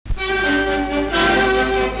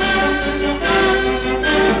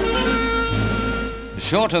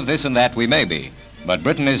Short of this and that we may be, but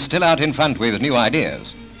Britain is still out in front with new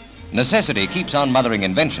ideas. Necessity keeps on mothering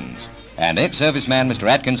inventions, and ex-serviceman Mr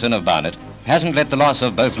Atkinson of Barnet hasn't let the loss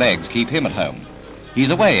of both legs keep him at home. He's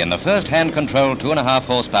away in the first hand-controlled 2.5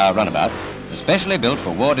 horsepower runabout, especially built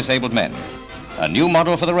for war-disabled men. A new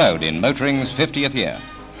model for the road in motoring's 50th year.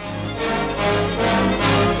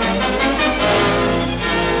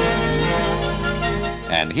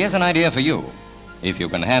 And here's an idea for you. If you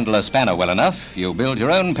can handle a spanner well enough, you build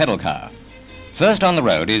your own pedal car. First on the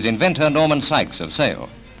road is inventor Norman Sykes of Sale.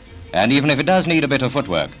 And even if it does need a bit of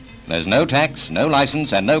footwork, there's no tax, no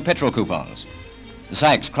license, and no petrol coupons.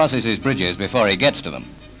 Sykes crosses his bridges before he gets to them.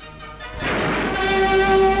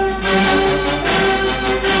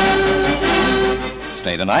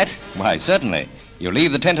 Stay the night? Why, certainly. You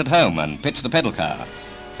leave the tent at home and pitch the pedal car.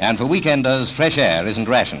 And for weekenders, fresh air isn't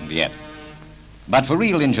rationed yet. But for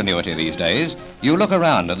real ingenuity these days, you look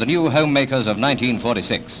around at the new homemakers of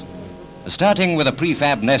 1946. Starting with a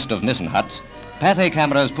prefab nest of Nissen huts, Pathé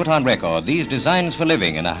cameras put on record these designs for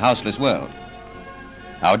living in a houseless world.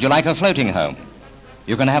 How'd you like a floating home?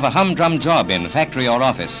 You can have a humdrum job in factory or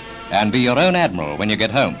office and be your own admiral when you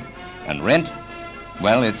get home. And rent?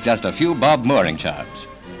 Well, it's just a few bob mooring charge.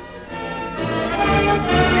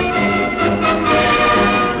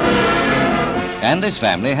 And this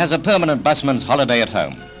family has a permanent busman's holiday at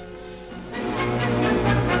home.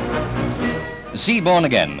 Sea-born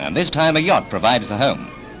again, and this time a yacht provides the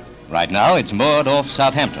home. Right now it's moored off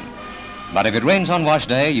Southampton. But if it rains on wash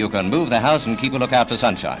day, you can move the house and keep a lookout for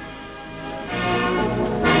sunshine.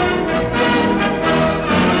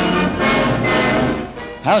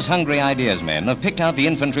 House-hungry ideas men have picked out the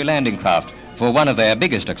infantry landing craft for one of their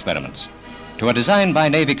biggest experiments. To a design by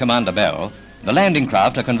Navy Commander Bell, the landing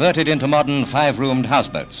craft are converted into modern 5-roomed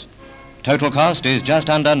houseboats. Total cost is just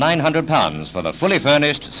under £900 for the fully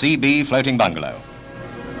furnished CB floating bungalow.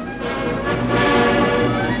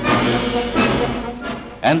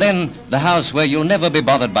 And then the house where you'll never be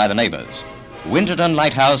bothered by the neighbours. Winterton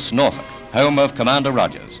Lighthouse, Norfolk, home of Commander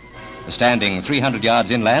Rogers. Standing 300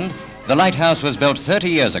 yards inland, the lighthouse was built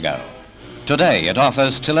 30 years ago. Today it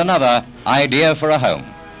offers still another idea for a home.